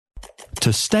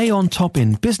To stay on top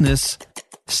in business,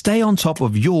 stay on top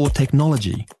of your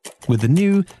technology with the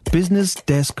new Business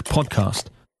Desk podcast,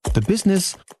 The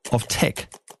Business of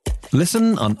Tech.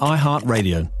 Listen on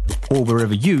iHeartRadio or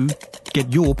wherever you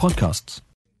get your podcasts.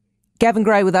 Gavin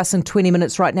Gray with us in 20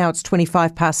 minutes. Right now it's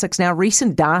 6:25. Now,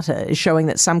 recent data is showing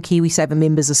that some KiwiSaver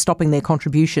members are stopping their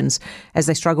contributions as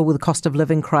they struggle with the cost of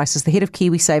living crisis. The head of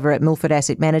KiwiSaver at Milford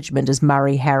Asset Management is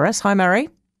Murray Harris. Hi, Murray.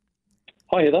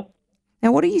 Hi, Heather.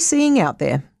 Now, what are you seeing out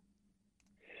there?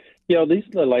 Yeah, these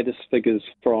are the latest figures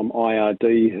from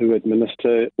IRD, who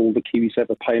administer all the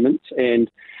KiwiSaver payments. And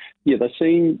yeah, they're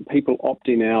seeing people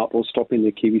opting out or stopping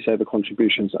their KiwiSaver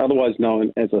contributions, otherwise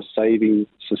known as a savings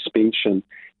suspension.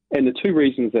 And the two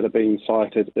reasons that are being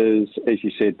cited is, as you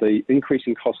said, the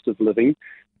increasing cost of living,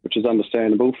 which is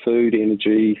understandable, food,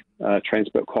 energy,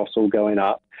 transport costs all going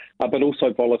up, but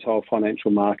also volatile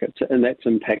financial markets, and that's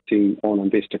impacting on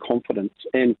investor confidence.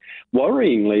 And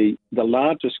worryingly, the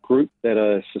largest group that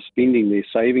are suspending their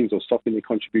savings or stopping their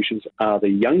contributions are the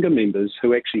younger members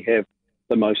who actually have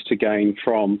the most to gain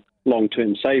from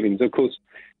long-term savings. Of course,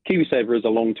 KiwiSaver is a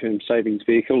long-term savings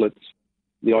vehicle.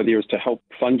 The idea is to help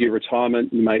fund your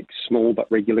retirement. You make small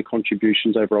but regular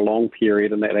contributions over a long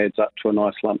period, and that adds up to a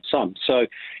nice lump sum. So,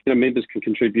 members can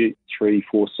contribute 3,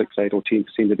 4, 6, 8 or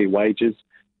 10% of their wages.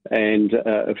 And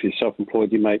if you're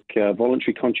self-employed, you make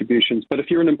voluntary contributions. But if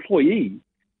you're an employee,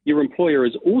 your employer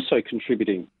is also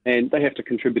contributing, and they have to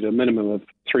contribute a minimum of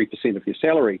 3% of your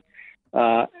salary.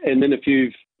 And then if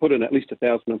you've put in at least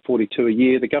 $1,042 a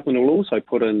year, the government will also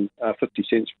put in 50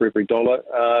 cents for every dollar,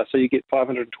 so you get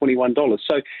 $521.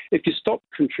 So if you stop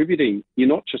contributing, you're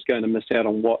not just going to miss out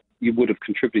on what you would have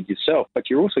contributed yourself, but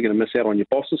you're also going to miss out on your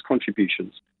boss's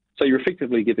contributions. So you're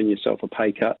effectively giving yourself a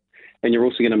pay cut, and you're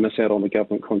also going to miss out on the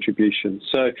government contributions.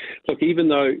 So, look, even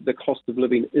though the cost of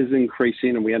living is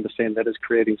increasing, and we understand that is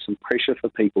creating some pressure for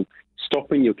people,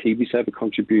 stopping your KiwiSaver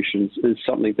contributions is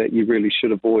something that you really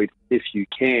should avoid if you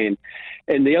can.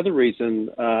 And the other reason,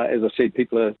 as I said,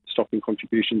 people are stopping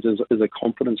contributions is a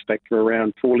confidence factor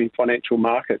around falling financial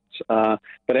markets.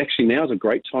 But actually now is a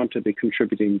great time to be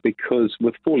contributing, because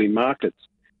with falling markets,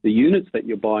 the units that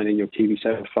you're buying in your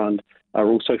KiwiSaver fund are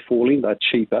also falling. They're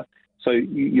cheaper. So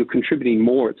you're contributing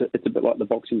more. It's a bit like the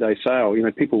Boxing Day sale.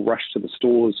 People rush to the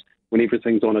stores when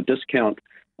everything's on a discount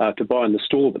to buy in the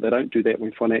store, but they don't do that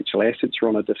when financial assets are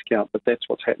on a discount. But that's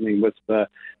what's happening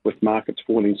with markets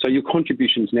falling. So your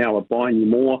contributions now are buying you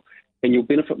more, and you'll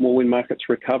benefit more when markets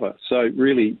recover. So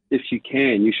really, if you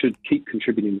can, you should keep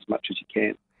contributing as much as you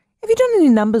can. Have you done any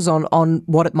numbers on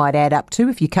what it might add up to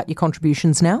if you cut your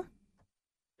contributions now?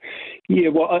 Yeah,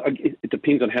 well, it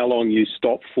depends on how long you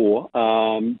stop for.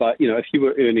 But, if you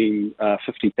were earning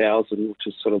 $50,000, which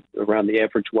is sort of around the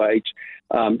average wage,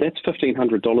 that's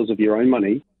 $1,500 of your own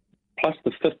money, plus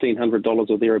the $1,500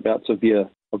 or thereabouts of your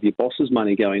boss's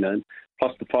money going in,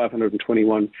 plus the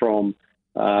 $521 from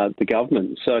the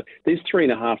government. So there's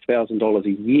 $3,500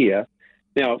 a year.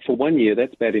 Now, for 1 year,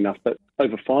 that's bad enough, but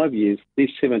over 5 years,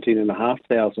 there's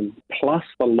 $17,500 plus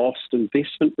the lost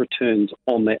investment returns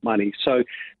on that money. So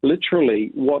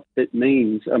literally what it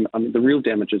means, the real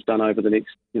damage is done over the next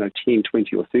 10,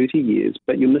 20 or 30 years,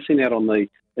 but you're missing out on the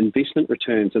investment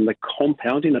returns and the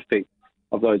compounding effect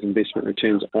of those investment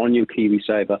returns on your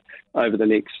KiwiSaver over the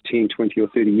next 10, 20 or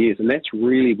 30 years. And that's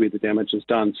really where the damage is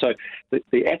done. So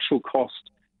the actual cost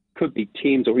could be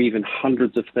tens or even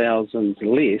hundreds of thousands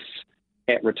less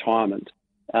at retirement,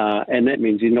 and that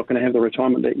means you're not going to have the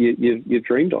retirement that you've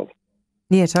dreamed of.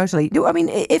 Yeah, totally. I mean,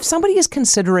 if somebody is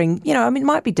considering, it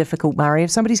might be difficult, Murray,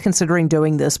 if somebody's considering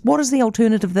doing this, what is the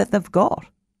alternative that they've got?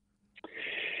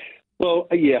 Well,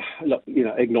 yeah, look,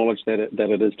 acknowledge that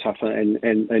it is tougher,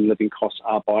 and living costs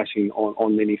are biting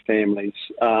on many families,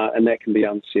 and that can be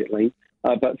unsettling.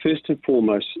 But first and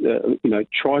foremost,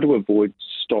 try to avoid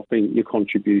stopping your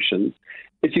contributions.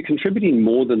 If you're contributing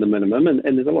more than the minimum, and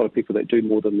there's a lot of people that do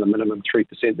more than the minimum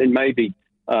 3%, then maybe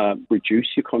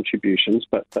reduce your contributions,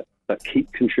 but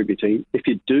keep contributing. If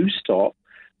you do stop,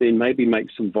 then maybe make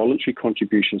some voluntary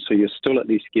contributions, so you're still at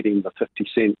least getting the 50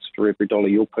 cents for every dollar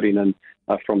you're putting in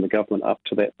from the government up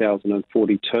to that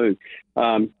 $1,042.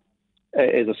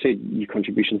 As I said, your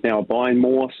contributions now are buying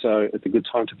more, so it's a good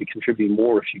time to be contributing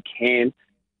more if you can.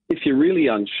 If you're really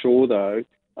unsure, though,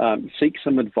 seek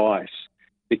some advice,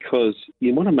 because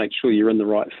you want to make sure you're in the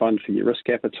right fund for your risk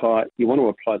appetite. You want to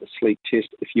apply the sleep test.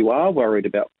 If you are worried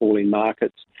about falling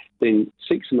markets, then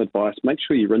seek some advice. Make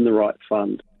sure you're in the right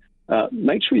fund.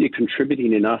 Make sure you're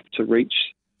contributing enough to reach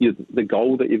the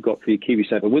goal that you've got for your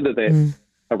KiwiSaver, whether that's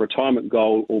a retirement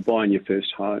goal or buying your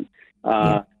first home.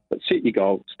 But set your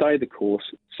goal, stay the course,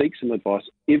 seek some advice.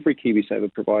 Every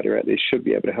KiwiSaver provider out there should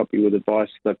be able to help you with advice.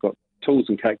 They've got tools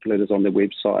and calculators on their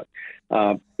website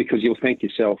because you'll thank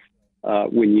yourself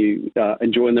when you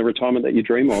enjoy the retirement that you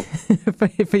dream of.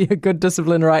 for your good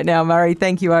discipline right now, Murray.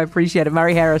 Thank you. I appreciate it.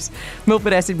 Murray Harris,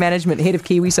 Milford Asset Management, Head of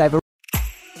KiwiSaver.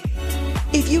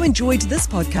 If you enjoyed this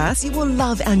podcast, you will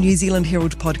love our New Zealand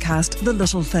Herald podcast, The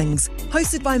Little Things,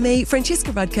 hosted by me,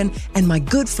 Francesca Rudkin, and my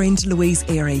good friend Louise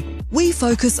Airy. We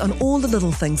focus on all the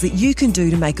little things that you can do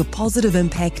to make a positive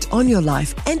impact on your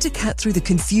life and to cut through the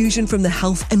confusion from the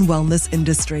health and wellness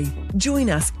industry. Join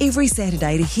us every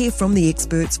Saturday to hear from the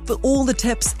experts for all the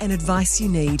tips and advice you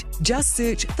need. Just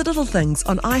search The Little Things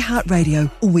on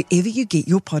iHeartRadio or wherever you get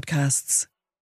your podcasts.